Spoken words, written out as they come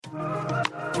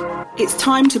It's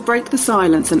time to break the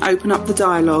silence and open up the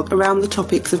dialogue around the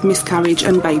topics of miscarriage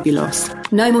and baby loss.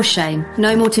 No more shame,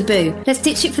 no more taboo. Let's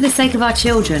ditch it for the sake of our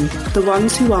children. The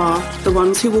ones who are, the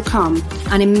ones who will come.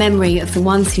 And in memory of the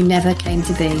ones who never came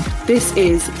to be. This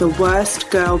is the Worst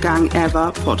Girl Gang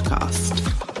Ever podcast.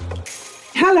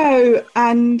 Hello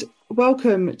and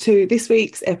welcome to this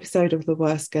week's episode of the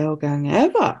Worst Girl Gang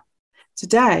Ever.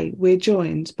 Today we're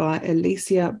joined by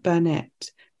Alicia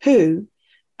Burnett, who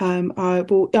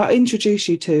I'll introduce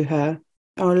you to her.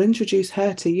 I'll introduce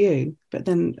her to you, but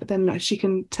then she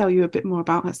can tell you a bit more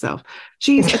about herself.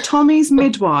 She's a Tommy's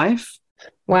midwife.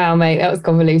 Wow, mate, that was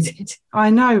convoluted. I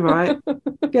know, right?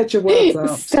 Get your words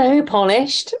out. So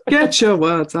polished. Get your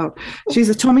words out. She's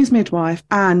a Tommy's midwife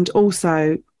and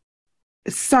also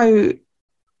so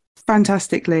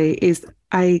fantastically is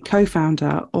a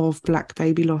co-founder of Black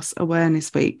Baby Loss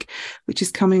Awareness Week, which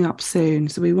is coming up soon.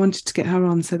 So we wanted to get her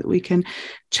on so that we can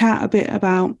chat a bit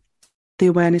about the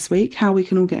Awareness Week, how we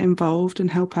can all get involved and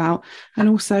help out, and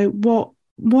also what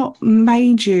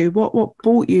made you, what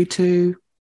brought you to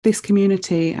this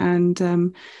community and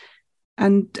doing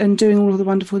all of the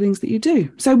wonderful things that you do.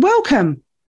 So welcome.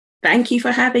 Thank you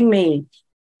for having me.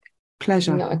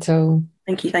 Pleasure. Not at all.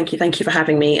 Thank you for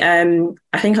having me.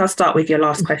 I think I'll start with your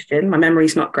last question. My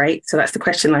memory's not great, so that's the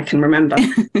question I can remember.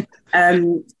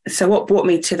 So what brought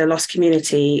me to the loss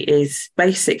community is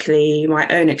basically my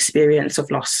own experience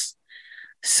of loss.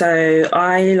 So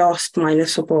I lost my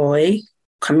little boy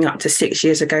coming up to 6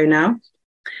 years ago now.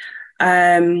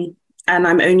 And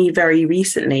I'm only very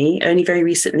recently,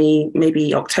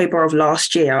 maybe October of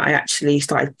last year, I actually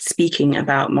started speaking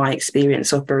about my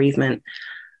experience of bereavement.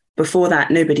 Before that,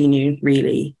 nobody knew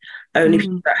really. Only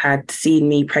people that had seen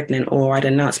me pregnant or I'd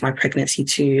announced my pregnancy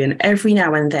to. And every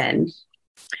now and then,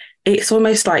 it's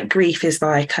almost like grief is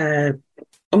like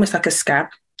almost like a scab.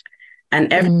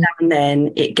 And every now and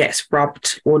then it gets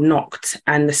rubbed or knocked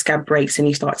and the scab breaks and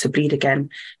you start to bleed again.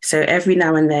 So every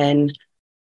now and then,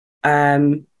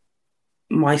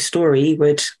 my story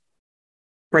would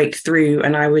break through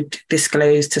and I would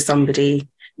disclose to somebody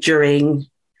during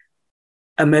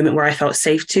a moment where I felt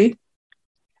safe to.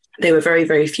 They were very,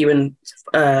 very few and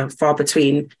far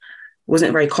between.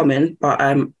 Wasn't very common, but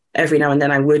every now and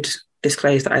then I would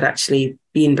disclose that I'd actually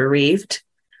been bereaved.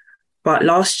 But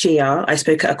last year I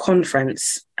spoke at a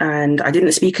conference and I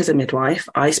didn't speak as a midwife.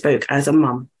 I spoke as a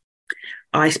mum.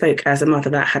 I spoke as a mother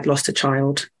that had lost a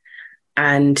child,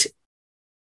 and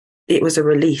it was a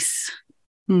release.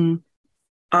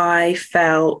 I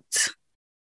felt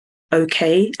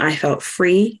okay. I felt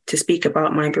free to speak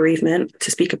about my bereavement, to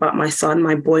speak about my son,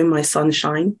 my boy, my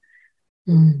sunshine.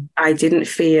 I didn't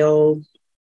feel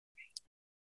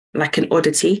like an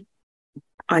oddity.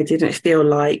 I didn't feel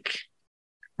like,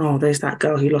 oh, there's that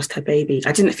girl who lost her baby.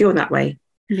 I didn't feel that way.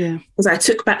 Yeah. Because I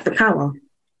took back the power.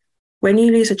 When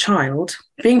you lose a child,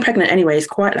 being pregnant anyway is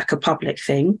quite like a public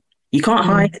thing. You can't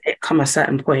hide it come a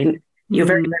certain point. You're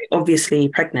very, very obviously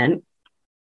pregnant.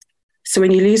 So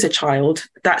when you lose a child,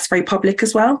 that's very public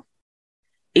as well.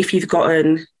 If you've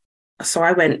gotten,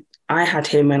 I had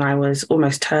him when I was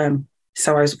almost term.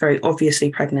 So I was very obviously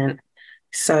pregnant.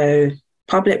 So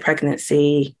public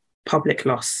pregnancy, public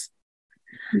loss.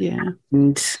 Yeah.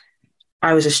 And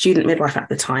I was a student midwife at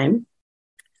the time.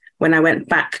 When I went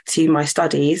back to my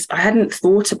studies, I hadn't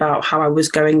thought about how I was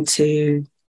going to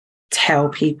tell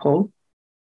people.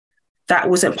 That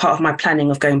wasn't part of my planning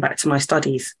of going back to my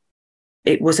studies.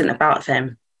 It wasn't about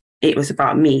them. It was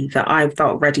about me, that I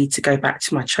felt ready to go back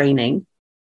to my training.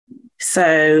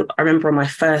 So I remember on my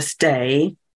first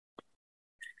day,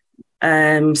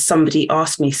 somebody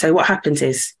asked me, so what happens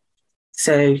is,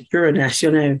 so you're a nurse,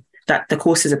 you'll know that the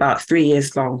course is about 3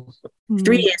 years long.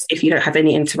 3 years if you don't have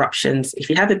any interruptions. If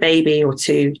you have a baby or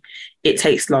two, it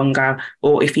takes longer,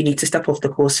 or if you need to step off the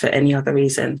course for any other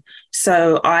reason.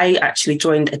 So I actually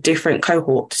joined a different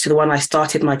cohort to the one I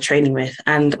started my training with.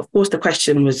 And of course, the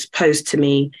question was posed to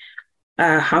me,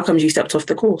 how come you stepped off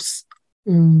the course?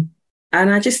 And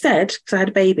I just said, because I had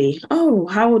a baby, oh,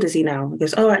 how old is he now? He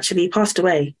goes, oh, actually, he passed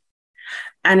away.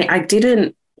 And I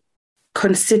didn't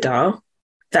consider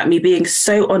that me being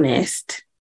so honest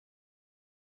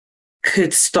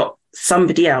could stop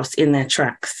somebody else in their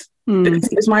tracks. Because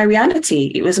it was my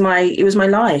reality. It was my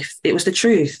life. It was the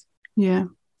truth. Yeah.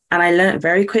 And I learned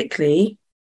very quickly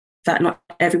that not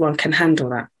everyone can handle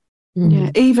that.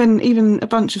 Yeah. Even a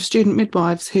bunch of student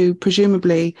midwives who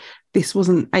presumably this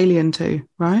wasn't alien to,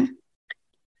 right?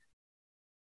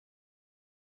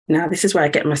 Now, this is where I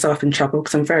get myself in trouble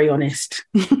because I'm very honest.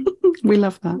 We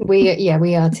love that.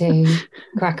 We are too.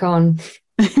 Crack on.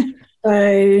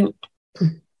 So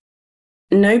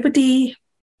nobody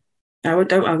I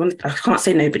can't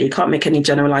say nobody, can't make any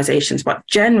generalizations, but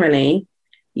generally,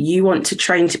 you want to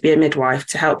train to be a midwife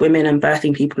to help women and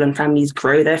birthing people and families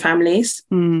grow their families.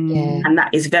 Yeah. And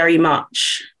that is very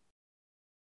much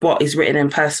what is written in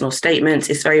personal statements.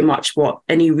 It's very much what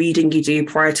any reading you do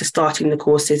prior to starting the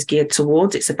course is geared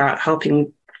towards. It's about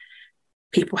helping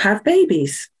people have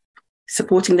babies,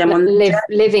 supporting them on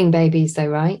living babies though,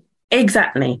 right?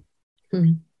 Exactly.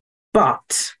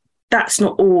 But that's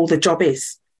not all the job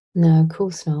is. No, of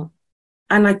course not.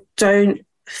 And I don't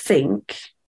think,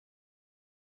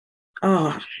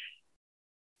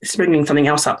 it's bringing something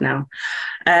else up now.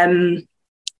 When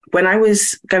I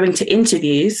was going to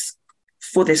interviews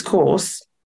for this course,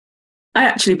 I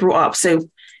actually brought up, so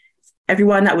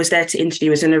everyone that was there to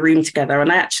interview was in a room together,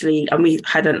 and we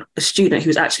had a student who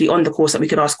was actually on the course that we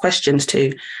could ask questions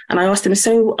to. And I asked him,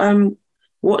 so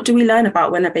what do we learn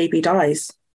about when a baby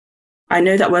dies? I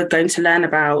know that we're going to learn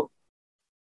about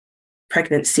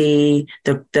pregnancy,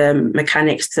 the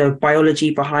mechanics, the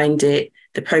biology behind it,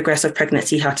 the progress of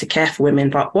pregnancy, how to care for women.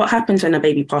 But what happens when a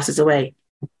baby passes away?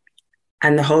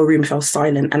 And the whole room fell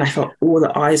silent, and I felt all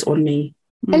the eyes on me.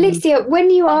 Alicia, when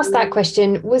you asked that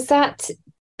question, was that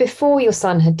before your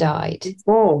son had died?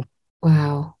 Before.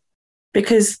 Wow.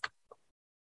 Because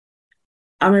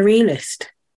I'm a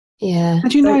realist. Yeah.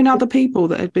 Had you known other people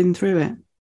that had been through it?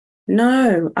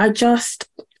 No, I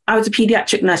was a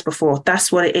pediatric nurse before.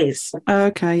 That's what it is.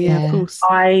 Okay, yeah, of course.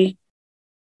 I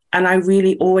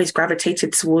really always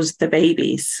gravitated towards the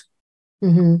babies.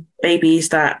 Babies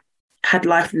that had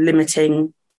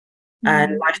life-limiting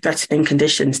and life-threatening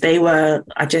conditions.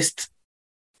 I just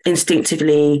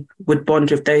instinctively would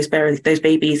bond with those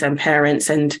babies and parents,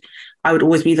 and I would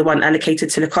always be the one allocated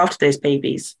to look after those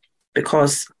babies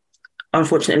because,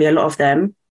 unfortunately, a lot of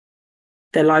them,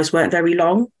 their lives weren't very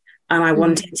long, and I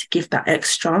wanted to give that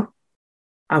extra.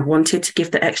 I wanted to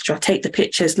give the extra, take the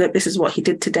pictures, look, this is what he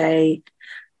did today.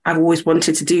 I've always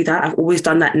wanted to do that. I've always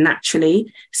done that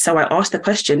naturally. So I asked the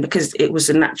question because it was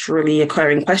a naturally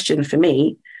occurring question for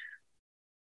me.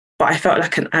 But I felt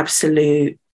like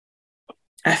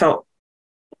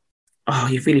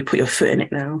you've really put your foot in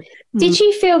it now. Did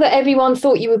you feel that everyone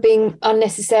thought you were being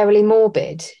unnecessarily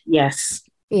morbid? Yes.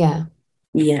 Yeah.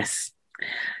 Yes.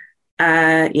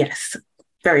 Yes,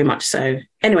 very much so.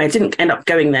 Anyway, I didn't end up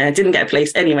going there. I didn't get a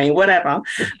place anyway, whatever.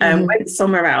 Went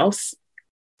somewhere else.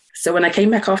 So when I came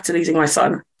back after losing my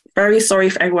son, very sorry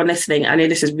for everyone listening. I know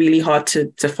this is really hard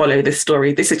to follow this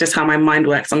story. This is just how my mind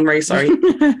works. I'm very sorry.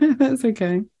 That's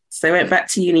okay. So I went back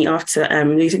to uni after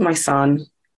losing my son.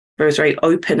 I was very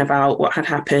open about what had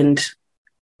happened,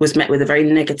 was met with a very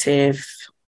negative,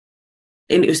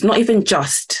 and it was not even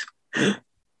just,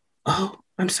 oh,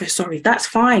 I'm so sorry. That's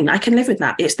fine. I can live with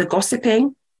that. It's the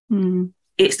gossiping.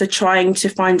 It's the trying to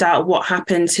find out what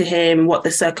happened to him, what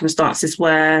the circumstances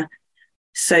were.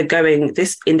 So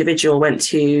this individual went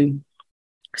to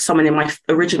someone in my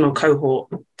original cohort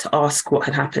to ask what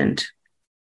had happened.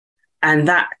 And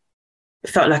that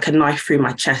felt like a knife through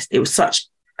my chest. It was such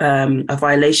a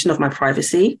violation of my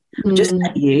privacy. Just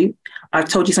met you. I've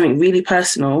told you something really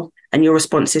personal, and your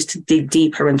response is to dig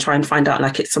deeper and try and find out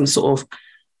like it's some sort of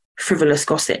frivolous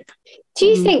gossip. Do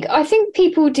you think, I think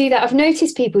people do that. I've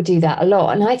noticed people do that a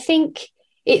lot. And I think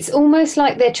it's almost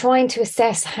like they're trying to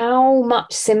assess how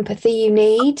much sympathy you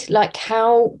need, like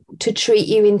how to treat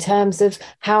you in terms of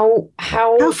how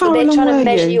far they're along trying to were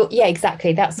measure you? yeah,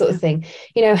 exactly, that sort of thing.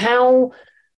 You know, how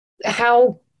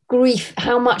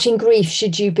much in grief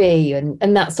should you be,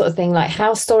 and that sort of thing, like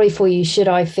how sorry for you should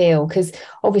I feel? Because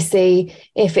obviously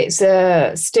if it's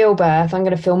a stillbirth, I'm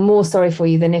going to feel more sorry for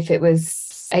you than if it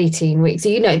was 18 weeks. So,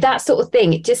 you know, that sort of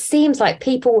thing. It just seems like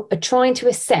people are trying to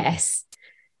assess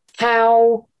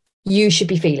how you should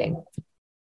be feeling.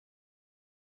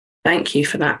 Thank you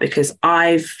for that, because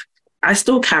I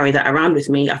still carry that around with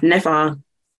me.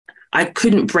 I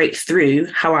couldn't break through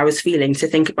how I was feeling to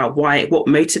think about what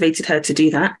motivated her to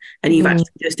do that. And you've actually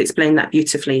just explained that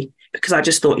beautifully, because I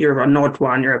just thought you're an odd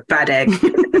one, you're a bad egg.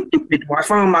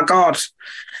 Midwife, oh my God.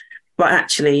 But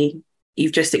actually,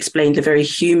 you've just explained the very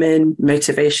human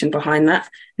motivation behind that.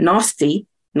 Nasty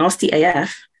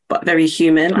AF, but very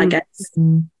human, I guess.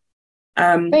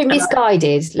 Very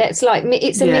misguided. It's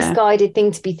a misguided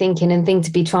thing to be thinking and thing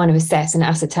to be trying to assess and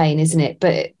ascertain, isn't it?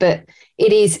 But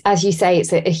it is, as you say,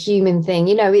 it's a human thing.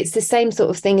 You know, it's the same sort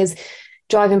of thing as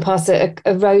driving past a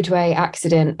roadway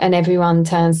accident and everyone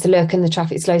turns to look and the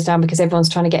traffic slows down because everyone's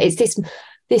trying to get. It's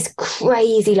this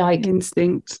crazy like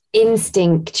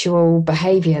instinctual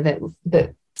behaviour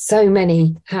that so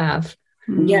many have.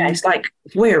 Yeah, it's like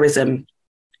voyeurism.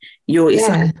 It's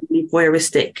like a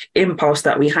voyeuristic impulse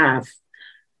that we have.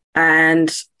 And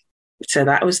So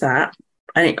that was that.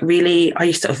 I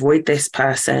used to avoid this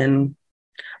person.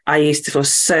 I used to feel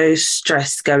so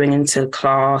stressed going into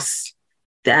class.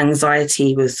 The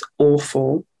anxiety was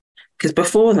awful. Because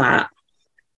before that,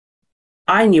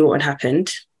 I knew what had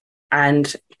happened.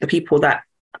 And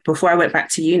before I went back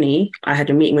to uni, I had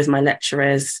a meeting with my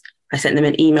lecturers. I sent them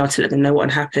an email to let them know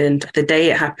what had happened. The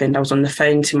day it happened, I was on the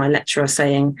phone to my lecturer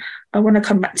saying, I want to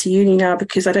come back to uni now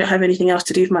because I don't have anything else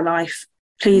to do with my life.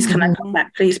 Please, can I come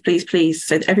back? Please, please, please.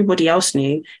 So everybody else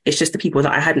knew. It's just the people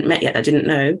that I hadn't met yet that didn't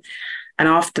know. And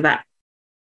after that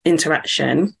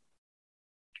interaction,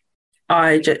 she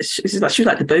was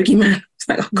like the bogeyman. It's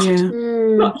like, oh God,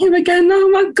 not him again. Oh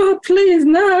my God, please,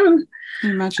 no.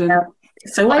 Imagine.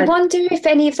 So I wonder if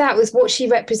any of that was what she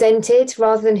represented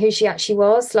rather than who she actually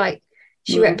was. Like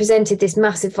she represented this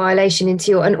massive violation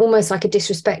and almost like a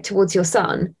disrespect towards your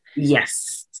son.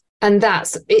 Yes. And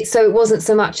that's it. So it wasn't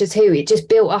so much as who, it just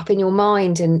built up in your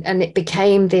mind and it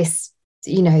became this,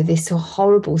 this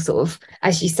horrible sort of,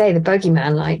 as you say, the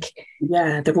bogeyman, like.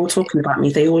 Yeah, they're all talking about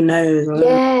me. They all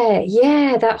know.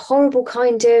 Yeah. That horrible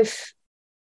kind of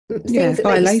things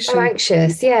that make you so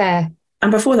anxious. Yeah.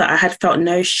 And before that, I had felt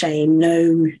no shame,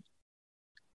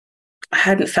 I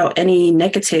hadn't felt any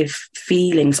negative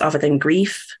feelings other than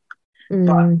grief.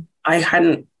 But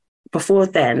before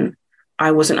then,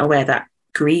 I wasn't aware that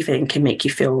grieving can make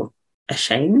you feel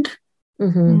ashamed.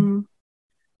 But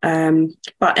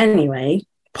anyway,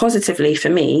 positively for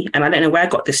me, and I don't know where I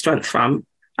got this strength from,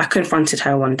 I confronted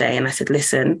her one day and I said,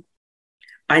 listen,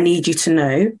 I need you to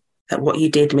know that what you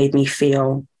did made me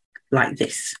feel like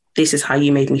this. This is how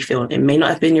you made me feel. It may not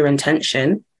have been your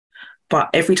intention, but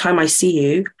every time I see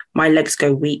you, my legs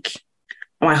go weak,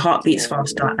 my heart beats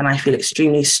faster, and I feel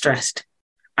extremely stressed.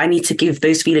 I need to give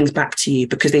those feelings back to you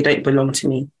because they don't belong to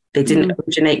me. They didn't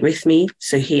originate with me.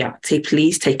 So here,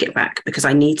 please take it back because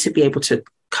I need to be able to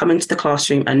come into the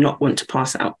classroom and not want to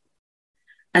pass out.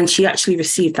 And she actually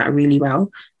received that really well.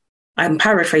 I'm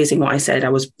paraphrasing what I said. I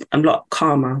was a lot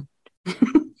calmer.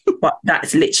 But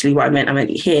that's literally what I meant. I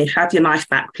meant, here, have your knife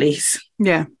back, please.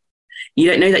 Yeah. You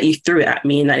don't know that you threw it at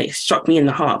me and that it struck me in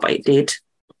the heart, but it did.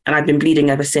 And I've been bleeding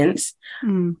ever since.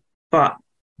 But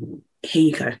here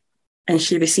you go. And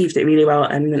she received it really well.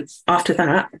 And after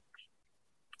that,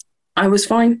 I was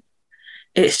fine.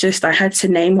 It's just I had to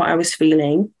name what I was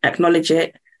feeling, acknowledge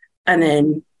it, and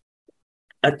then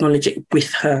acknowledge it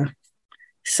with her.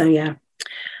 So, yeah.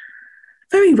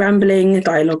 Very rambling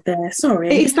dialogue there.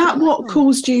 Sorry. Is that what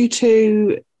caused you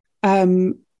to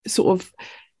sort of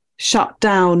shut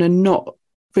down and not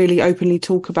really openly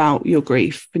talk about your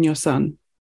grief and your son?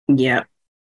 Yeah.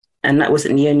 And that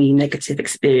wasn't the only negative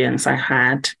experience I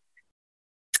had.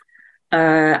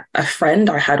 A friend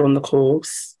I had on the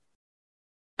course,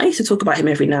 I used to talk about him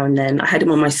every now and then. I had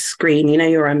him on my screen,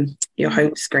 your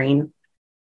home screen.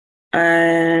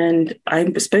 And I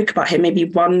spoke about him maybe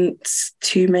once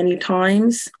too many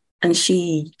times, and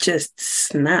she just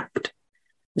snapped. It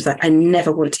was like, I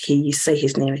never want to hear you say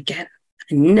his name again.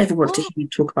 I never want to hear you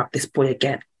talk about this boy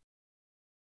again.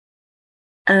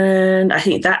 And I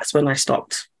think that's when I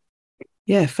stopped.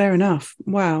 Yeah, fair enough.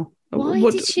 Wow. Why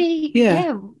did she?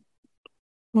 Yeah.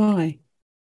 Why?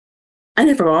 I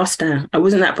never asked her. I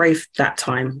wasn't that brave that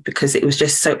time because it was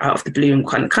just so out of the blue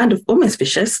and kind of almost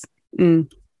vicious.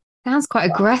 Sounds quite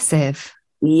aggressive.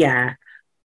 Yeah.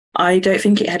 I don't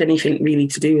think it had anything really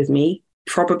to do with me.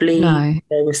 Probably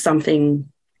there was something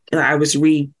that I was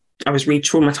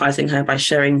re-traumatizing her by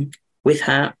sharing with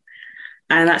her.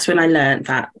 And that's when I learned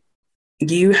that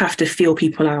you have to feel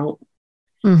people out.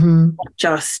 Not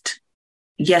just,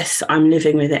 yes, I'm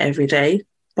living with it every day,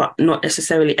 but not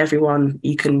necessarily everyone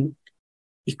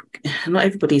not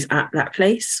everybody's at that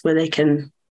place where they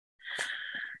can,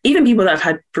 even people that have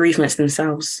had bereavements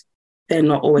themselves, they're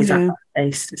not always at that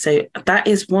place. So that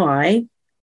is why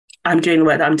I'm doing the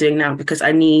work that I'm doing now, because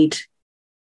I need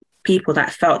people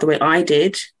that felt the way I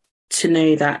did to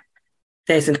know that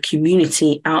there's a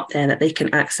community out there that they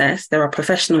can access. There are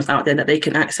professionals out there that they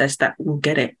can access that will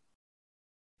get it.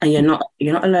 And you're not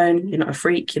alone. You're not a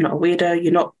freak. You're not a weirdo.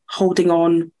 You're not holding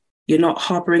on. You're not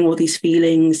harboring all these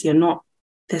feelings.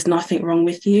 There's nothing wrong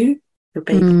with you.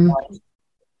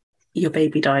 Your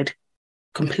baby died.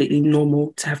 Completely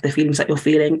normal to have the feelings that you're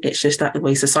feeling. It's just that the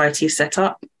way society is set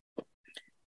up,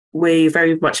 we're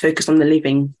very much focused on the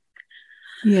living.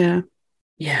 Yeah.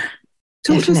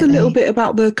 Talk to us a little bit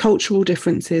about the cultural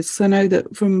differences. I know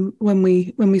that from when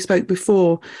we spoke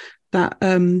before, that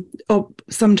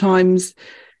sometimes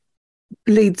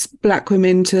leads Black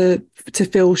women to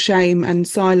feel shame and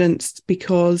silenced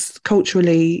because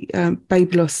culturally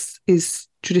baby loss is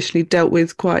traditionally dealt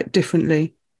with quite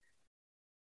differently.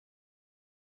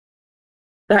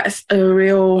 That's a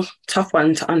real tough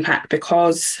one to unpack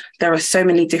because there are so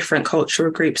many different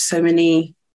cultural groups, so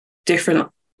many different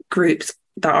groups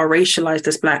that are racialized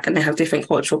as Black, and they have different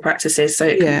cultural practices. So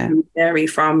it can vary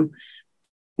from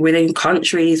within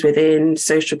countries, within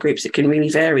social groups, it can really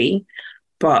vary.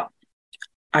 But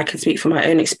I can speak from my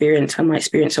own experience and my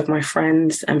experience of my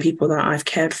friends and people that I've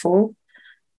cared for.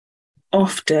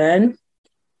 Often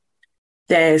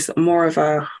there's more of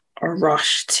a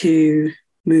rush to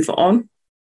move on,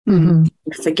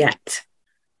 forget.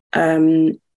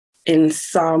 In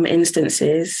some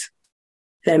instances,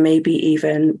 there may be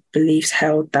even beliefs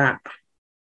held that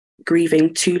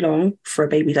grieving too long for a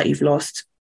baby that you've lost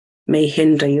may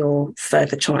hinder your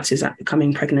further chances at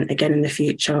becoming pregnant again in the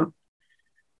future.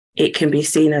 It can be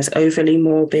seen as overly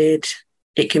morbid.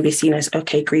 It can be seen as,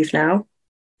 okay, grieve now,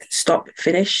 stop,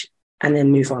 finish, and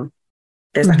then move on.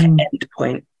 There's like an end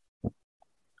point.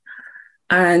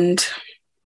 And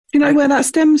you know where that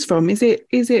stems from? Is it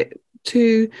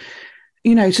to,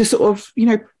 to sort of,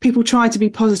 people try to be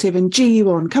positive and gee you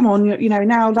on, come on,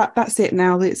 now that's it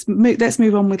now, let's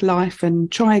move on with life and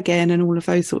try again and all of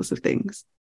those sorts of things.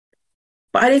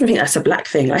 But I don't even think that's a Black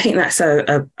thing. I think that's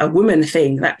a woman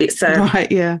thing. That it's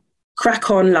a crack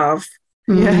on love.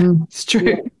 Yeah, it's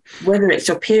true. Whether it's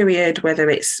your period, whether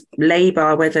it's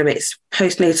labour, whether it's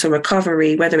postnatal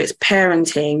recovery, whether it's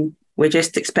parenting, we're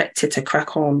just expected to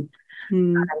crack on.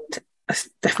 And that's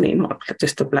definitely not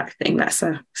just a Black thing. That's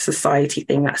a society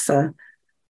thing. That's a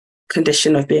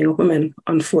condition of being a woman,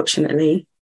 unfortunately.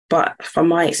 But from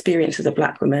my experience as a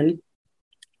Black woman,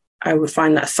 I would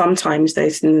find that sometimes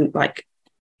there's like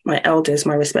my elders,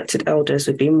 my respected elders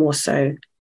would be more so.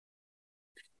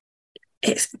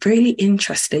 It's really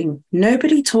interesting.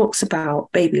 Nobody talks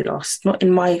about baby loss, not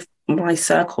in my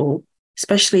circle,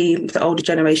 especially the older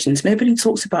generations. Nobody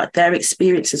talks about their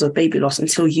experiences of baby loss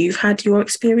until you've had your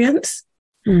experience.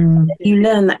 You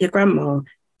learn that your grandma,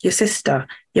 your sister,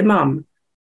 your mum,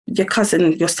 your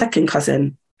cousin, your second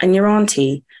cousin, and your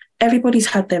auntie, everybody's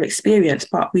had their experience,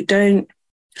 but we don't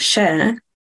share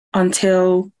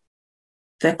until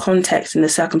the context and the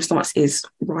circumstance is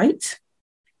right.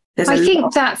 I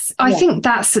think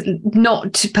that's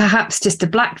not perhaps just a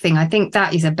Black thing. I think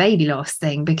that is a baby loss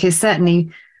thing, because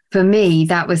certainly for me,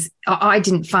 I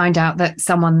didn't find out that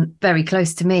someone very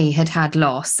close to me had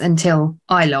loss until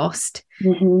I lost.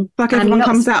 Like everyone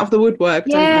comes out of the woodwork,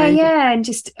 don't they? Yeah, and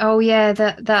just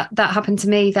that happened to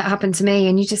me,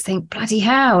 and you just think, bloody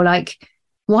hell, like,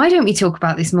 why don't we talk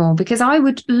about this more? Because I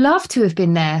would love to have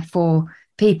been there for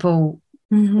people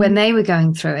when they were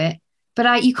going through it,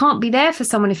 but you can't be there for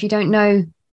someone if you don't know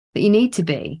that you need to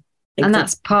be. Exactly. And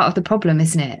that's part of the problem,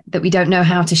 isn't it? That we don't know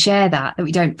how to share that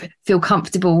we don't feel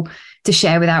comfortable to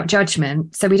share without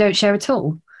judgment, so we don't share at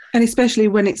all. And especially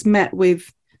when it's met with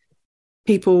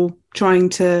people trying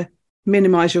to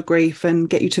minimize your grief and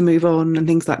get you to move on and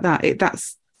things like that,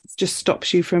 that's just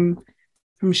stops you from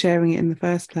sharing it in the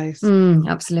first place.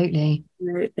 Absolutely.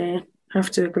 I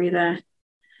have to agree there.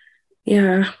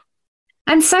 Yeah.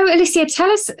 And so, Alicia,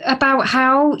 tell us about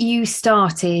how you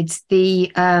started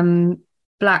the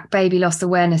Black Baby Loss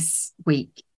Awareness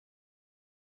Week.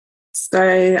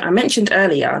 So I mentioned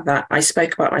earlier that I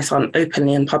spoke about my son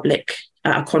openly in public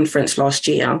at a conference last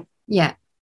year. Yeah.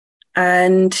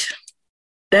 And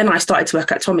then I started to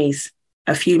work at Tommy's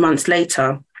a few months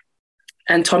later.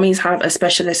 And Tommy's have a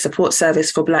specialist support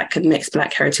service for Black and mixed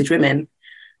Black heritage women.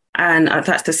 And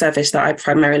that's the service that I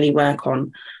primarily work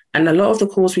on. And a lot of the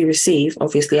calls we receive,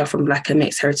 obviously, are from Black and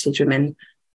mixed heritage women.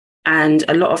 And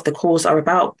a lot of the calls are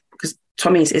about, because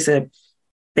Tommy's is a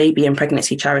baby and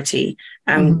pregnancy charity.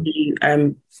 And we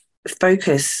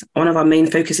one of our main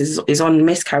focuses is on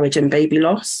miscarriage and baby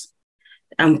loss.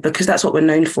 And because that's what we're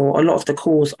known for, a lot of the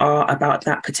calls are about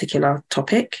that particular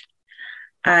topic.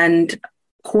 And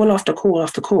call after call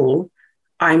after call,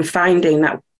 I'm finding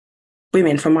that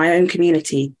women from my own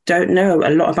community don't know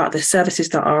a lot about the services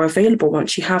that are available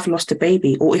once you have lost a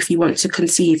baby, or if you want to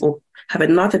conceive or have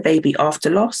another baby after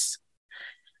loss.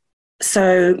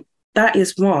 So that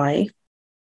is why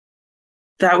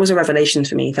that was a revelation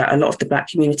for me, that a lot of the Black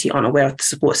community aren't aware of the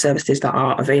support services that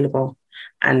are available.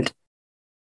 And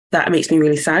that makes me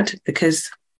really sad,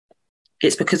 because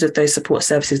it's because of those support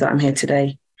services that I'm here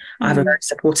today. I have a very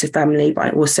supportive family, but I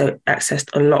also accessed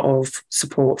a lot of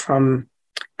support from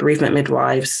bereavement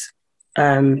midwives,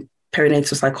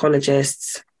 perinatal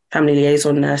psychologists, family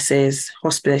liaison nurses,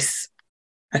 hospice.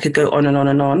 I could go on and on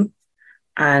and on.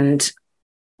 And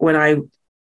when I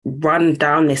run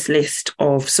down this list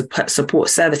of support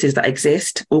services that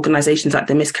exist, organisations like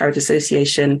the Miscarriage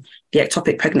Association, the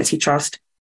Ectopic Pregnancy Trust,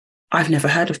 I've never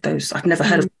heard of those. I've never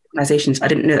heard of organisations. I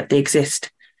didn't know that they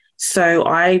exist. So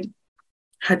I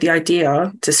had the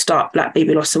idea to start Black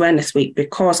Baby Loss Awareness Week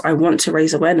because I want to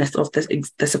raise awareness of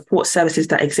the support services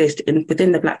that exist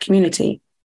within the Black community.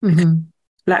 Mm-hmm.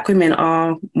 Black women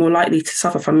are more likely to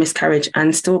suffer from miscarriage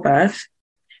and stillbirth.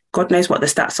 God knows what the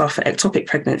stats are for ectopic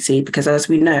pregnancy, because as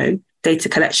we know, data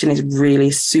collection is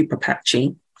really super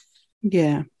patchy.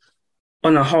 Yeah.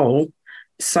 On a whole.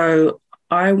 So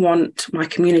I want my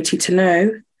community to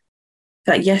know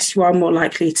that, yes, you are more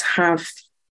likely to have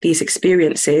these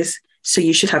experiences, so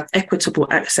you should have equitable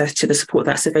access to the support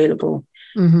that's available.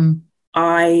 Mm-hmm.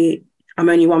 I'm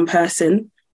only one person.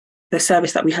 The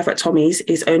service that we have at Tommy's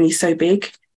is only so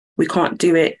big. We can't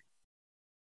do it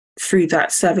through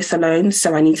that service alone.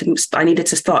 So I needed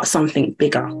to start something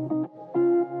bigger.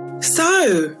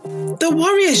 So, the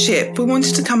Warrior Ship, we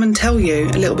wanted to come and tell you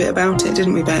a little bit about it,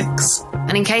 didn't we, Bex?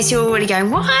 And in case you're already going,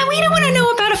 why? We don't want to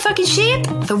know about a fucking ship.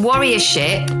 The Warrior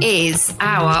Ship is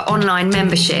our online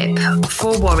membership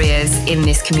for warriors in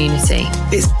this community.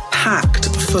 It's packed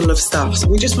full of stuff. So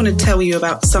we just want to tell you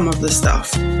about some of the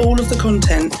stuff. All of the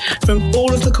content from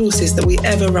all of the courses that we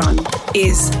ever run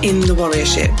is in the Warrior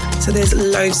Ship. So there's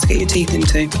loads to get your teeth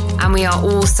into. And we are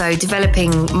also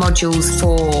developing modules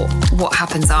for what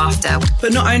happens after.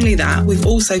 But not only that, we've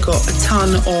also got a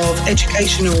ton of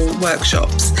educational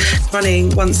workshops running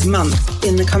once a month.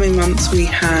 In the coming months, we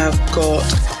have got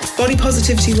body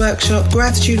positivity workshop,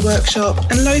 gratitude workshop,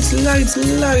 and loads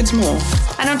more.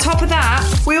 And on top of that,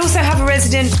 we also have a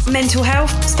resident mental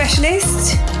health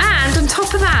specialist. And on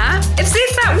top of that, as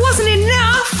if that wasn't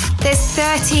enough, there's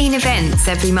 13 events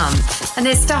every month. And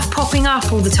there's stuff popping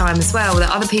up all the time as well that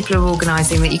other people are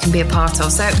organising that you can be a part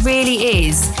of. So it really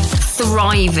is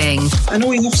thriving. And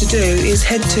all you have to do is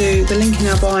head to the link in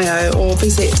our bio or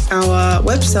visit our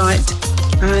website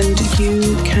and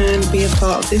you can be a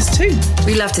part of this too.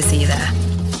 We love to see you there.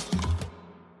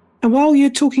 And while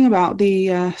you're talking about the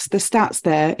stats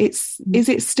there, is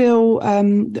it still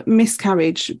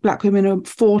miscarriage? Black women are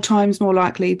 4 times more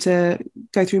likely to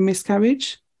go through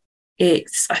miscarriage? I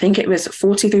think it was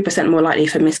 43% more likely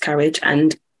for miscarriage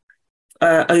and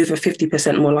over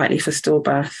 50% more likely for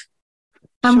stillbirth.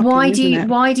 And Shocking,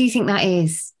 why do you think that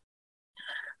is?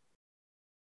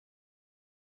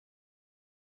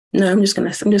 No, I'm just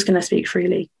gonna speak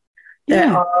freely.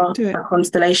 There are a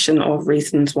constellation of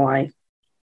reasons why.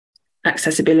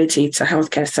 Accessibility to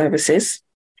healthcare services,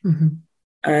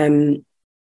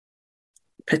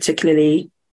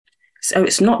 particularly. So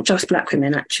it's not just Black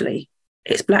women, actually.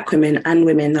 It's Black women and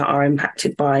women that are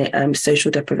impacted by social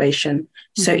deprivation.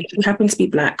 So if you happen to be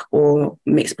Black or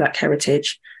mixed Black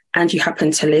heritage, and you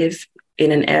happen to live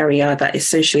in an area that is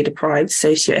socially deprived,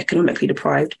 socioeconomically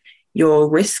deprived, your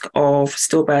risk of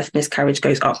stillbirth, miscarriage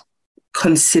goes up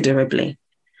considerably.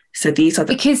 So these are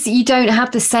because you don't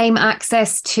have the same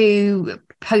access to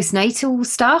postnatal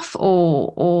stuff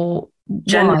or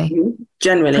generally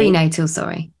prenatal.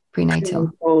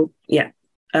 Yeah.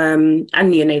 And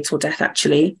neonatal death,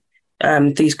 actually.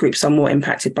 These groups are more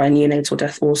impacted by neonatal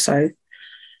death also.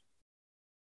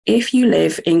 If you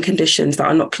live in conditions that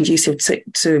are not conducive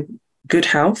to good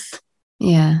health,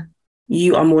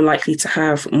 you are more likely to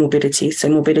have morbidity. So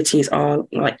morbidities are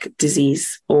like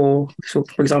disease or, for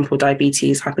example,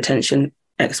 diabetes, hypertension,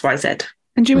 XYZ.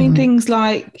 And do you mean things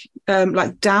like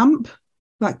damp,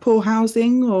 like poor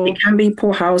housing? Or it can be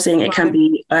poor housing. It can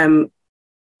be,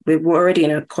 we're already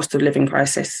in a cost of living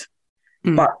crisis.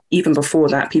 But even before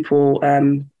that, people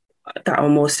that are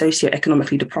more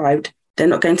socioeconomically deprived, they're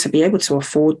not going to be able to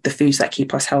afford the foods that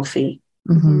keep us healthy.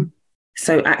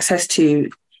 So access to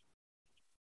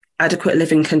adequate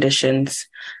living conditions,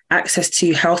 access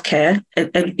to healthcare,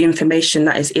 information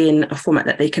that is in a format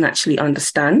that they can actually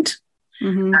understand.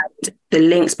 And the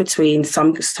links between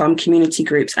some community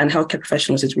groups and healthcare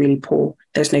professionals is really poor.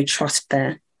 There's no trust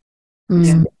there.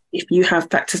 So if you have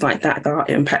factors like that are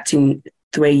impacting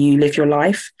the way you live your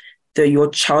life, your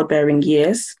childbearing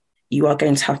years, you are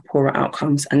going to have poorer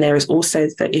outcomes. And there is also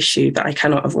the issue that I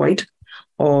cannot avoid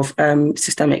of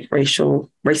systemic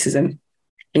racism,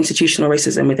 institutional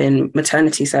racism within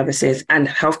maternity services and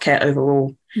healthcare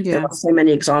overall. There are so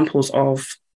many examples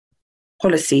of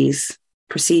policies,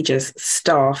 procedures,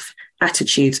 staff,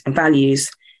 attitudes, and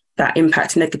values that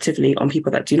impact negatively on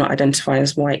people that do not identify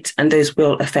as white. And those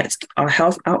will affect our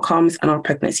health outcomes and our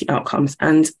pregnancy outcomes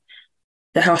and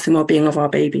the health and well-being of our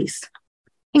babies.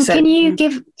 And can you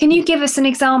give us an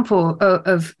example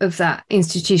of that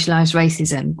institutionalized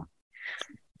racism?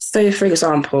 So, for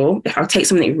example, if I'll take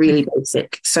something really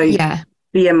basic. So,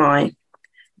 BMI,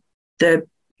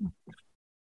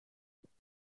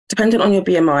 dependent on your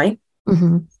BMI,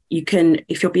 you can,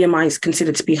 if your BMI is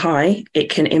considered to be high, it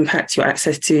can impact your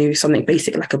access to something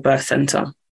basic like a birth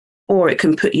center, or it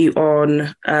can put you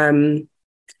on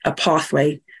a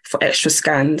pathway for extra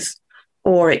scans,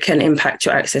 or it can impact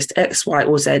your access to X, Y,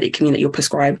 or Z. It can mean that you're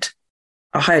prescribed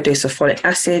a higher dose of folic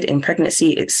acid in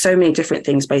pregnancy. It's so many different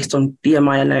things based on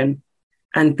BMI alone.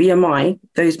 And BMI,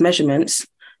 those measurements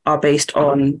are based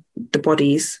on the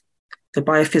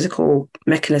biophysical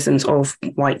mechanisms of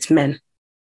white men.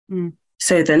 Mm.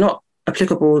 So they're not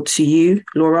applicable to you,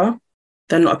 Laura.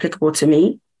 They're not applicable to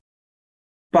me,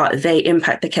 but they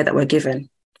impact the care that we're given.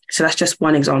 So that's just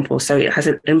one example. So it has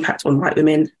an impact on white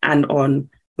women and on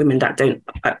women that don't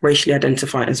racially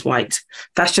identify as white.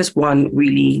 That's just one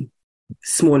really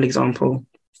small example.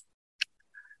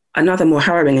 Another more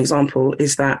harrowing example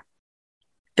is that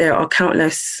there are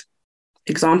countless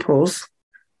examples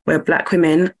where Black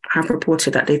women have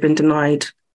reported that they've been denied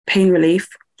pain relief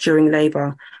during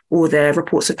labour, or their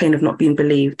reports of pain have not been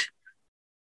believed.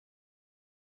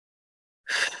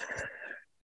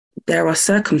 There are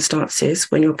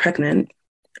circumstances when you're pregnant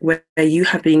where you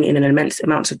having in an immense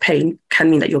amount of pain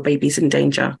can mean that your baby's in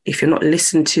danger. If you're not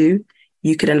listened to,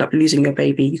 you could end up losing your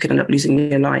baby. You could end up losing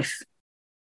your life.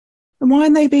 And why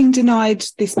are they being denied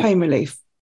this pain relief?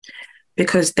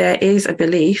 Because there is a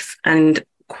belief, and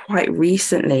quite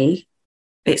recently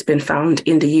it's been found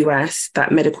in the US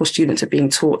that medical students are being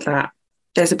taught that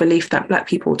there's a belief that Black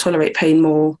people tolerate pain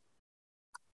more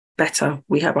better.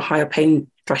 We have a higher pain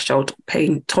threshold,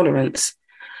 pain tolerance.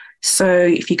 So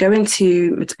if you go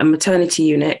into a maternity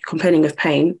unit complaining of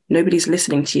pain, nobody's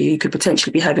listening to you. You could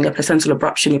potentially be having a placental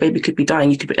abruption. Your baby could be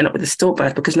dying. You could end up with a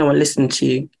stillbirth because no one listened to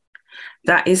you.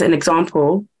 That is an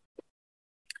example.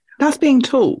 That's being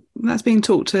taught. That's being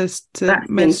taught to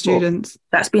med students.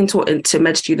 That's being taught to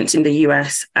med students in the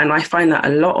US. And I find that a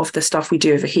lot of the stuff we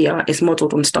do over here is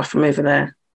modelled on stuff from over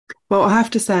there. Well, I have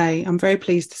to say, I'm very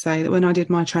pleased to say that when I did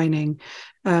my training,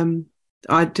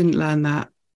 I didn't learn that.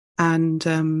 And,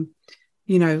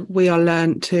 we are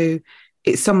learned to,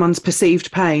 it's someone's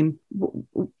perceived pain.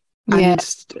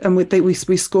 And we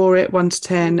score it 1 to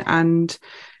 10. And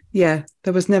there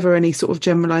was never any sort of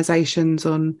generalizations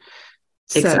on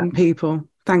certain people,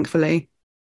 thankfully.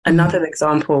 Another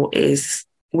example is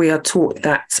we are taught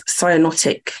that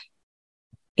cyanotic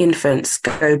infants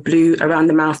go blue around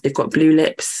the mouth. They've got blue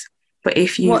lips. But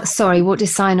if you... What does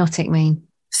cyanotic mean?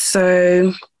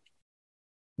 So...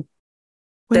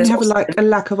 when you have a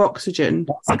lack of oxygen.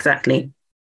 Exactly.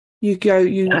 You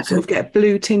sort of get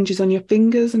blue tinges on your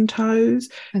fingers and toes.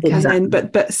 Okay. Exactly. And then,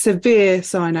 but severe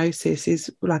cyanosis is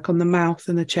like on the mouth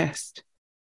and the chest.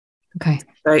 Okay.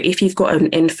 So if you've got an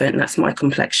infant that's my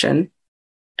complexion,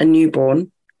 a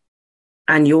newborn,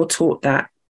 and you're taught that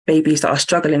babies that are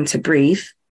struggling to breathe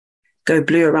go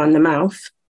blue around the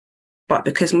mouth, but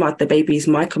because the baby's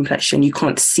my complexion, you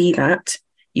can't see that,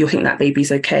 you'll think that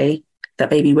baby's okay. That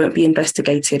baby won't be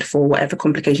investigated for whatever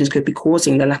complications could be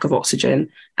causing the lack of oxygen,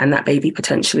 and that baby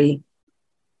potentially,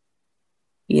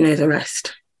 the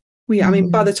rest. Well, yeah, I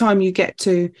mean, by the time you get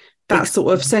to that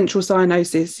sort of central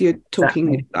cyanosis, you're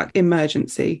talking like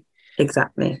emergency.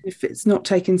 Exactly. If it's not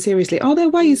taken seriously. Are there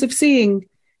ways of seeing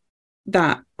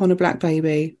that on a Black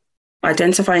baby?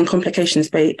 Identifying complications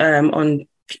on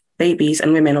babies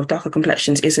and women of darker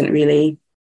complexions isn't really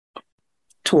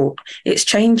taught. It's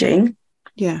changing.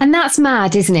 Yeah. And that's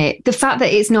mad, isn't it? The fact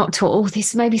that it's not taught. Oh,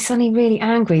 this made me suddenly really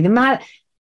angry. The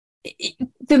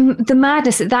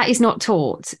madness that is not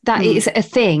taught. That is a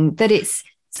thing. That it's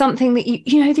something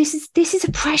that this is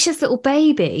a precious little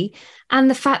baby, and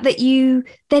the fact that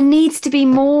there needs to be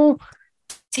more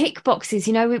tick boxes.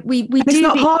 We it's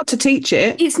not hard to teach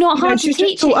it. It's not hard to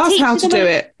teach it. Taught us how to do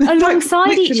it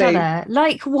alongside each other.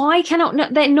 Like, why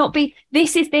cannot there not be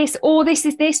this is this or this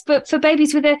is this? But for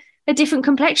babies with a different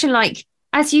complexion, like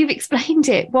as you've explained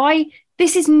it, why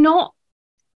this is not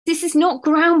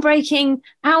groundbreaking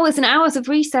hours and hours of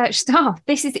research stuff.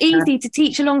 This is easy to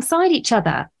teach alongside each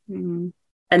other. Mm.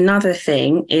 Another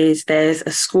thing is there's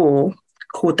a score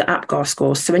called the APGAR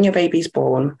score. So when your baby's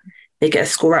born, they get a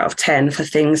score out of 10 for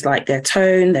things like their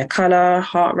tone, their colour,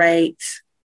 heart rate,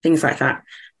 things like that.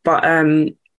 But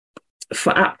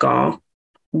for APGAR,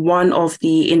 one of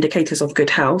the indicators of good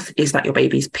health is that your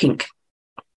baby's pink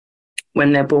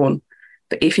when they're born.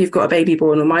 But if you've got a baby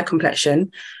born with my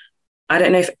complexion, I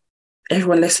don't know if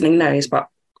everyone listening knows, but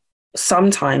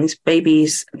sometimes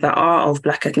babies that are of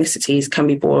Black ethnicities can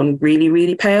be born really,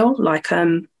 really pale. Like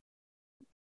when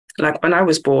I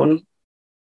was born,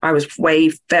 I was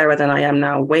way fairer than I am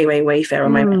now, way, way, way fairer.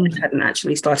 My pigment hadn't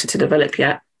actually started to develop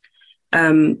yet.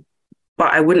 But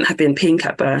I wouldn't have been pink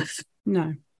at birth.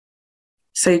 No.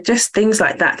 So just things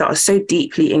like that are so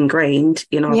deeply ingrained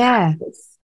in our practice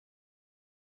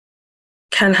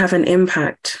can have an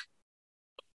impact.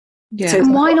 Yeah. So,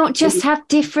 and why not just have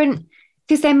different,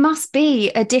 because there must be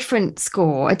a different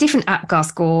score, a different APGAR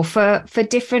score for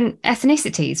different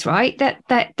ethnicities, right? That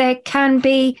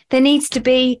there needs to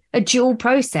be a dual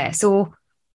process or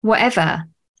whatever.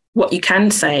 What you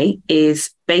can say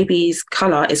is baby's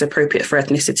colour is appropriate for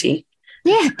ethnicity.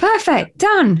 Yeah, perfect.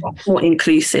 Done. That's more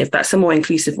inclusive. That's a more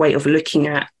inclusive way of looking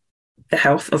at the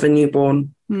health of a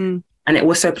newborn. Mm. And it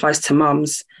also applies to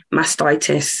mums.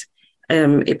 Mastitis,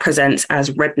 it presents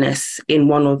as redness in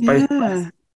one or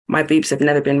both. My boobs have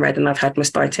never been red and I've had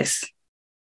mastitis.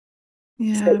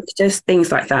 Yeah. So it's just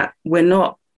things like that. We're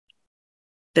not,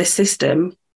 the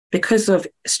system, because of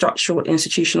structural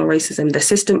institutional racism, the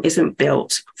system isn't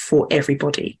built for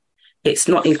everybody. It's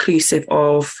not inclusive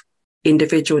of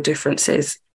individual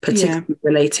differences, particularly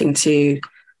relating to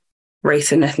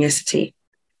race and ethnicity.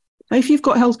 If you've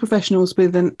got health professionals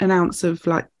with an ounce of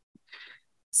like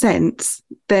sense,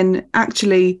 then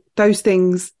actually those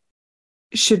things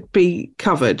should be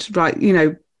covered, right? You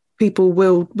know, people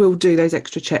will do those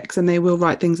extra checks and they will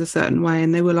write things a certain way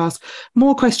and they will ask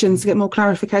more questions to get more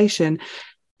clarification.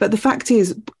 But the fact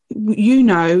is, you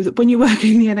know that when you work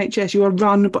in the NHS,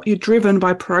 you're driven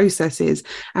by processes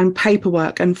and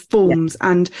paperwork and forms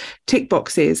and tick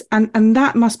boxes. And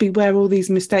that must be where all these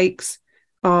mistakes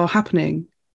are happening.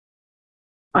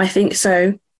 I think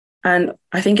so. And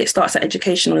I think it starts at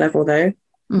educational level, though,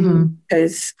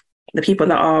 because the people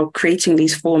that are creating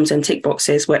these forms and tick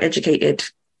boxes were educated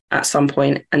at some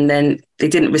point and then they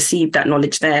didn't receive that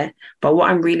knowledge there. But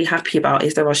what I'm really happy about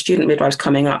is there are student midwives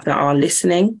coming up that are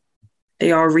listening,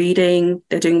 they are reading,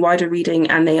 they're doing wider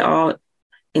reading, and they are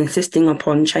insisting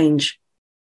upon change.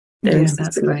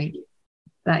 That's great.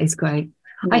 That is great.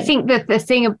 Yeah. I think that the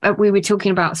thing we were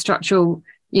talking about structural,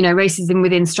 racism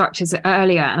within structures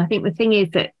earlier. And I think the thing is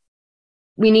that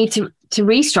we need to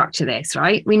restructure this,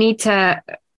 right?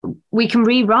 We can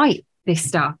rewrite this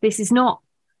stuff. This is not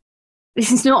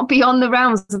beyond the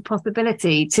realms of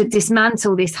possibility to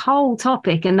dismantle this whole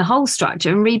topic and the whole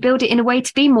structure and rebuild it in a way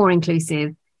to be more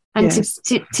inclusive and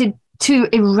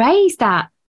to erase that,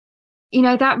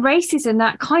 that racism,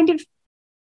 that kind of,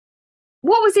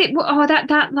 what was it? Oh,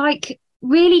 that like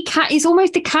really it's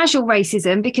almost a casual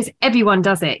racism because everyone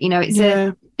does it.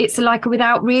 It's like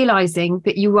without realizing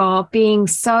that you are being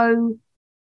so,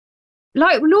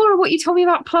 like Laura, what you told me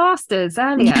about plasters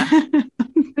earlier.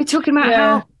 We're talking about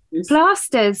how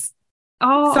plasters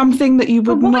are something that you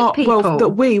would not,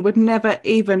 that we would never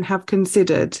even have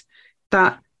considered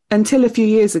that until a few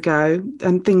years ago,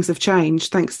 and things have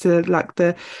changed thanks to like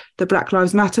the Black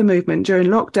Lives Matter movement during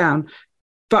lockdown.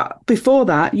 But before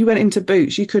that, you went into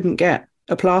Boots, you couldn't get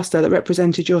a plaster that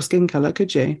represented your skin colour,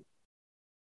 could you?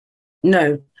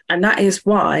 No. And that is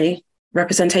why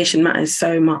representation matters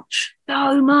so much.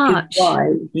 So much. It's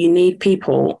why you need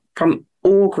people from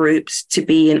all groups to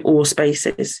be in all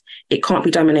spaces. It can't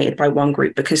be dominated by one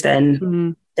group because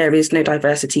then there is no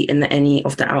diversity in any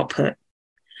of the output.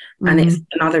 And it's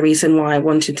another reason why I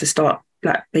wanted to start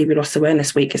Black Baby Loss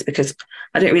Awareness Week, is because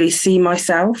I didn't really see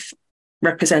myself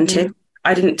represented.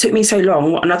 It took me so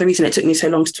long. Another reason it took me so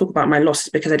long to talk about my loss is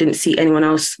because I didn't see anyone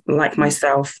else like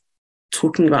myself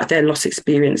talking about their loss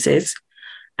experiences.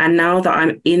 And now that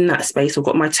I'm in that space, or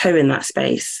got my toe in that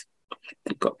space,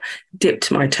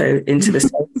 dipped my toe into the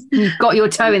space. You've got your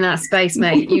toe in that space,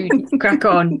 mate. You crack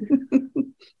on.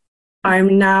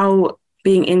 I'm now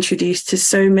being introduced to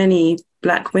so many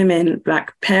Black women,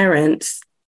 Black parents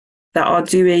that are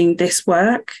doing this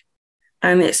work.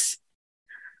 And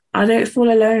I don't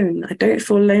feel alone. I don't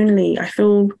feel lonely. I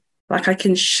feel like I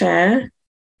can share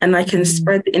and I can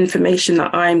spread the information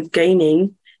that I'm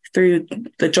gaining through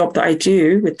the job that I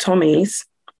do with Tommy's.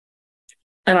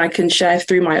 And I can share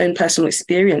through my own personal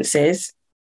experiences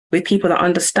with people that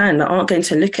understand, that aren't going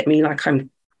to look at me like I'm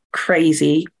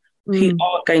crazy, who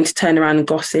aren't going to turn around and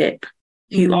gossip,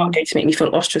 who aren't going to make me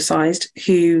feel ostracized,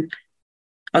 who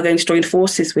are going to join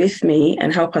forces with me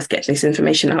and help us get this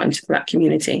information out into the Black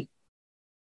community.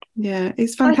 Yeah,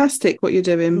 it's fantastic what you're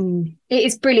doing. It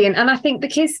is brilliant. And I think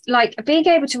because like being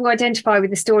able to identify with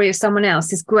the story of someone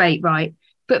else is great, right?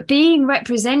 But being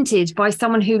represented by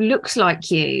someone who looks like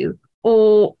you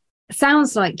or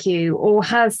sounds like you or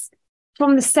has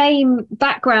from the same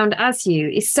background as you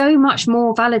is so much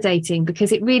more validating,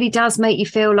 because it really does make you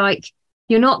feel like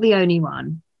you're not the only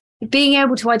one. Being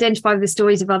able to identify with the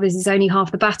stories of others is only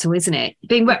half the battle, isn't it?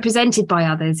 Being represented by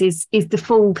others is the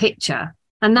full picture.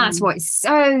 And that's what is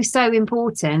so, so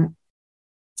important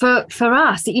for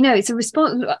us. It's a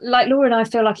response, like Laura and I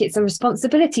feel like it's a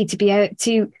responsibility to be able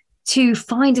to to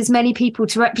find as many people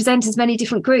to represent as many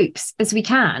different groups as we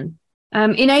can,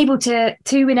 enable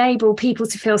people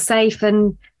to feel safe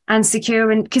and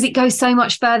secure, and because it goes so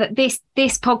much further. This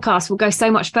podcast will go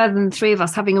so much further than the three of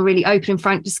us having a really open and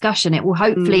frank discussion. It will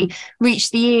hopefully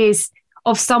reach the ears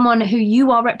of someone who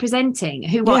you are representing,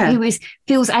 who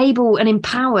feels able and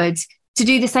empowered to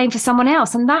do the same for someone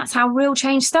else. And that's how real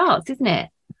change starts, isn't it?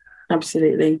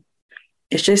 Absolutely.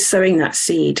 It's just sowing that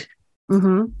seed.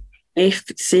 Mm-hmm. If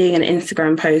seeing an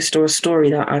Instagram post or a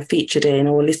story that I've featured in,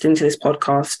 or listening to this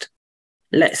podcast,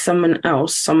 let someone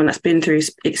that's been through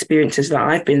experiences that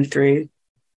I've been through,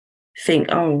 think,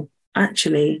 oh,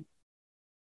 actually,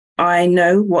 I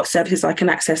know what services I can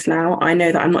access now. I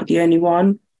know that I'm not the only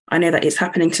one. I know that it's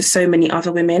happening to so many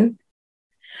other women.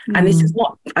 And this is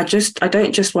what I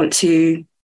don't just want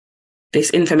this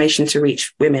information to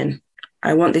reach women.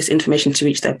 I want this information to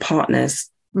reach their partners,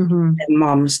 their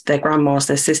mums, their grandmas,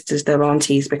 their sisters, their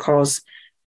aunties, because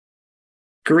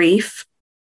grief,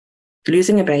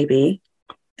 losing a baby,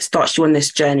 starts you on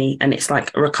this journey, and it's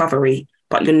like a recovery,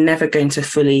 but you're never going to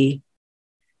fully,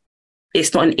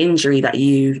 it's not an injury that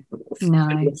you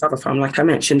recover from. Like I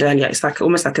mentioned earlier, it's like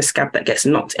almost like a scab that gets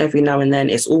knocked every now and then.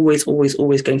 It's always, always,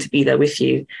 always going to be there with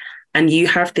you. And you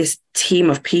have this team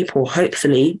of people,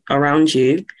 hopefully, around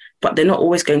you, but they're not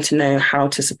always going to know how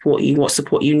to support you, what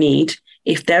support you need.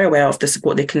 If they're aware of the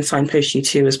support, they can signpost you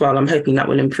to as well. I'm hoping that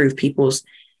will improve people's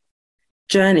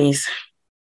journeys.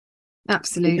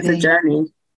 Absolutely. It's a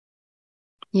journey.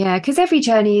 Yeah, because every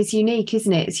journey is unique,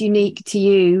 isn't it? It's unique to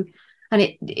you.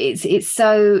 And it's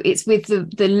with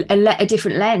a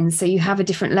different lens. So you have a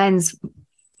different lens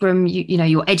from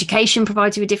your education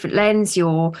provides you a different lens,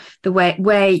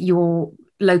 where your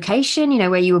location,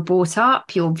 where you were brought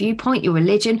up, your viewpoint, your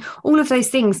religion, all of those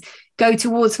things go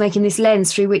towards making this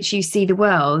lens through which you see the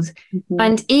world.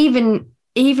 And even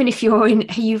if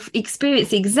you've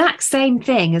experienced the exact same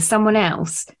thing as someone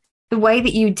else, the way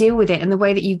that you deal with it and the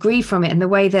way that you grieve from it and the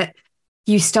way that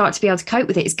you start to be able to cope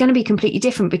with it, it's going to be completely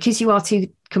different because you are two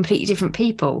completely different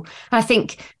people. And I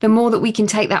think the more that we can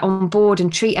take that on board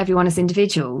and treat everyone as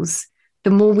individuals, the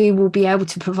more we will be able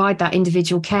to provide that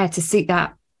individual care to suit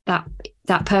that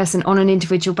person on an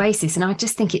individual basis. And I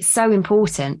just think it's so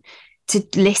important to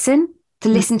listen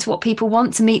to what people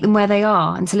want, to meet them where they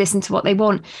are, and to listen to what they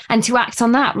want and to act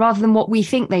on that rather than what we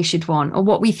think they should want or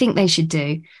what we think they should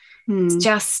do.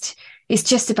 It's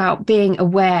just about being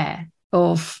aware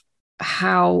of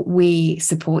how we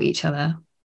support each other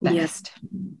best.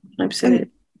 Yeah, absolutely.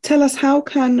 And tell us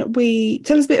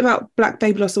a bit about Black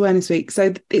Baby Loss Awareness Week.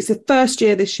 So it's the first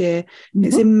year this year.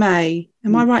 It's in May.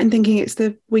 Am I right in thinking it's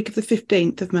the week of the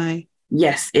 15th of May?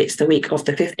 Yes, it's the week of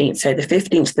the 15th. So the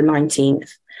 15th to the 19th.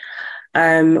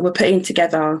 We're putting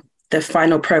together the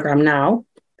final program now.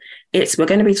 We're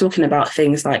going to be talking about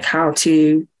things like how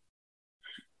to,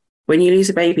 when you lose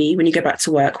a baby, when you go back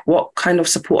to work, what kind of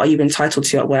support are you entitled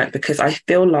to at work? Because I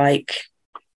feel like,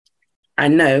 I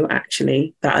know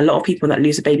actually that a lot of people that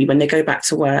lose a baby, when they go back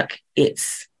to work,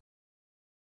 it's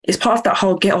part of that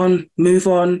whole get on, move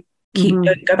on,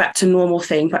 go back to normal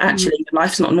thing. But actually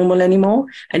life's not normal anymore,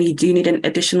 and you do need an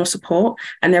additional support.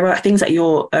 And there are things that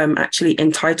you're actually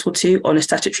entitled to on a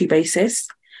statutory basis.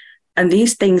 And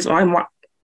these things, I've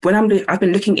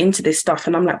been looking into this stuff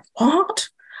and I'm like, what?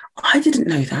 I didn't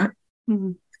know that.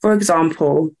 For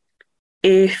example,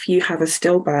 if you have a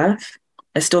stillbirth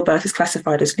is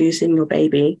classified as losing your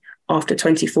baby after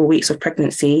 24 weeks of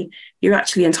pregnancy. You're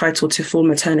actually entitled to full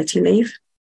maternity leave.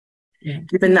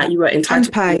 Given that you were entitled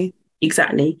and pay.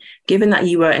 Exactly. Given that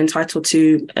you were entitled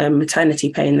to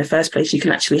maternity pay in the first place, you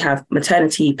can actually have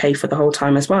maternity pay for the whole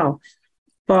time as well.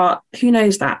 But who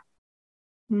knows that?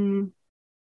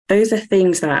 Those are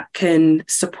things that can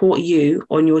support you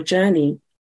on your journey.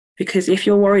 Because if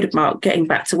you're worried about getting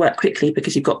back to work quickly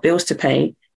because you've got bills to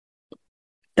pay,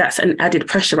 that's an added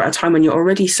pressure at a time when you're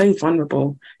already so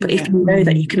vulnerable. But if you know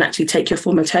that you can actually take your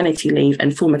full maternity leave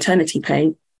and full maternity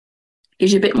pay,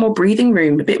 gives you a bit more breathing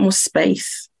room, a bit more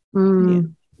space.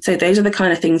 So those are the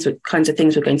kinds of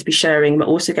things we're going to be sharing. We're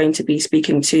also going to be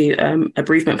speaking to a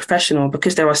bereavement professional,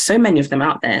 because there are so many of them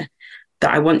out there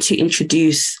that I want to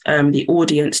introduce the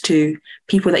audience to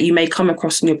people that you may come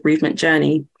across in your bereavement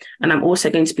journey. And I'm also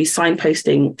going to be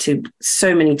signposting to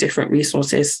so many different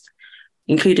resources,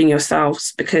 including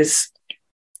yourselves, because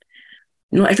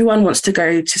not everyone wants to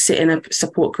go to sit in a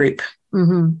support group.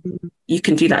 You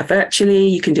can do that virtually,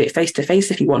 you can do it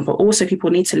face-to-face if you want, but also people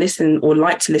need to listen or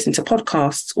like to listen to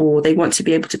podcasts, or they want to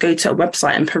be able to go to a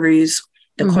website and peruse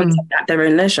the content at their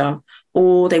own leisure,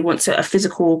 or they want a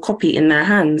physical copy in their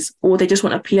hands, or they just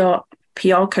want a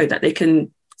PR code that they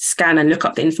can scan and look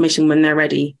up the information when they're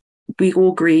ready. we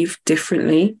all grieve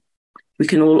differently. We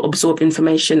can all absorb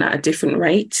information at a different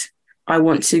rate. I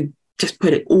want to just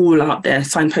put it all out there,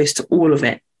 signpost to all of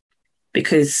it,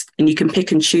 and you can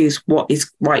pick and choose what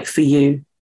is right for you.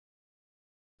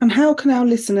 And how can our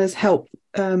listeners help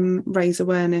raise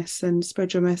awareness and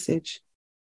spread your message?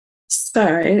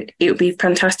 So it would be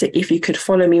fantastic if you could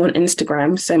follow me on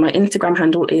Instagram. So my Instagram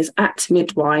handle is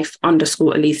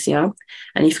 @midwife_Alicia.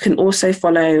 And you can also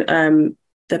follow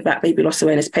the Black Baby Loss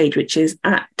Awareness page, which is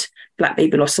 @Black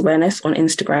Baby Loss Awareness on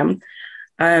Instagram.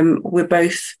 We're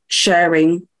both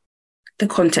sharing the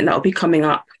content that will be coming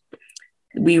up.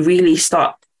 We really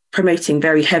start promoting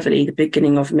very heavily the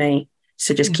beginning of May.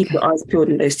 So just keep your eyes peeled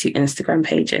on those 2 Instagram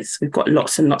pages. We've got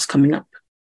lots and lots coming up.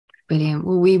 Brilliant.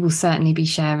 Well, we will certainly be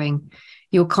sharing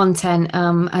your content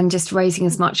and just raising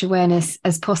as much awareness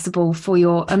as possible for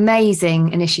your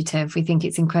amazing initiative. We think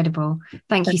it's incredible.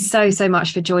 Thank you so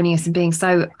much for joining us and being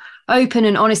so open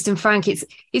and honest and frank.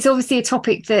 It's obviously a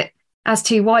topic that, as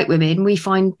 2 white women, we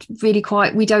find really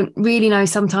we don't really know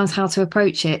sometimes how to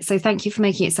approach it. So thank you for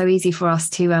making it so easy for us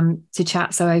to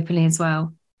chat so openly as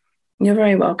well. You're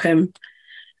very welcome.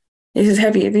 These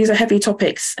are heavy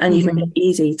topics, and you've made it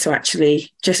easy to actually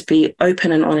just be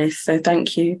open and honest. So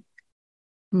thank you.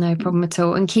 No problem at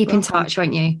all. And keep in touch,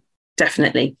 won't you?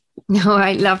 Definitely. All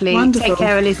right, lovely. Wonderful. Take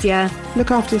care, Alicia.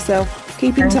 Look after yourself.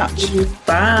 Keep in touch.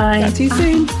 Bye. Talk to you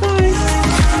soon. Bye.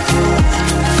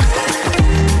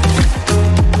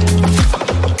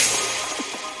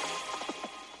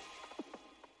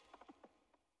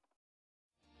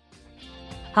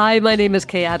 Hi, my name is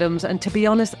Kay Adams, and to be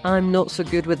honest, I'm not so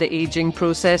good with the ageing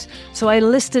process, so I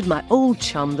enlisted my old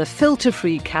chum, the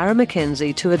filter-free Cara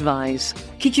McKenzie, to advise.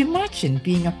 Could you imagine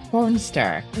being a porn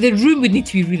star? The room would need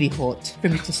to be really hot for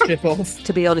me to strip off.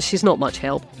 To be honest, she's not much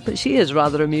help, but she is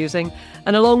rather amusing.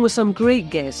 And along with some great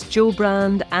guests, Joe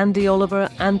Brand, Andy Oliver,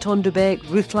 Anton Dubeck,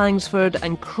 Ruth Langsford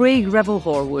and Craig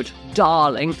Revel-Horwood,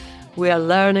 darling, we are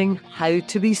learning how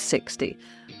to be 60.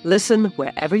 Listen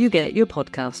wherever you get your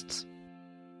podcasts.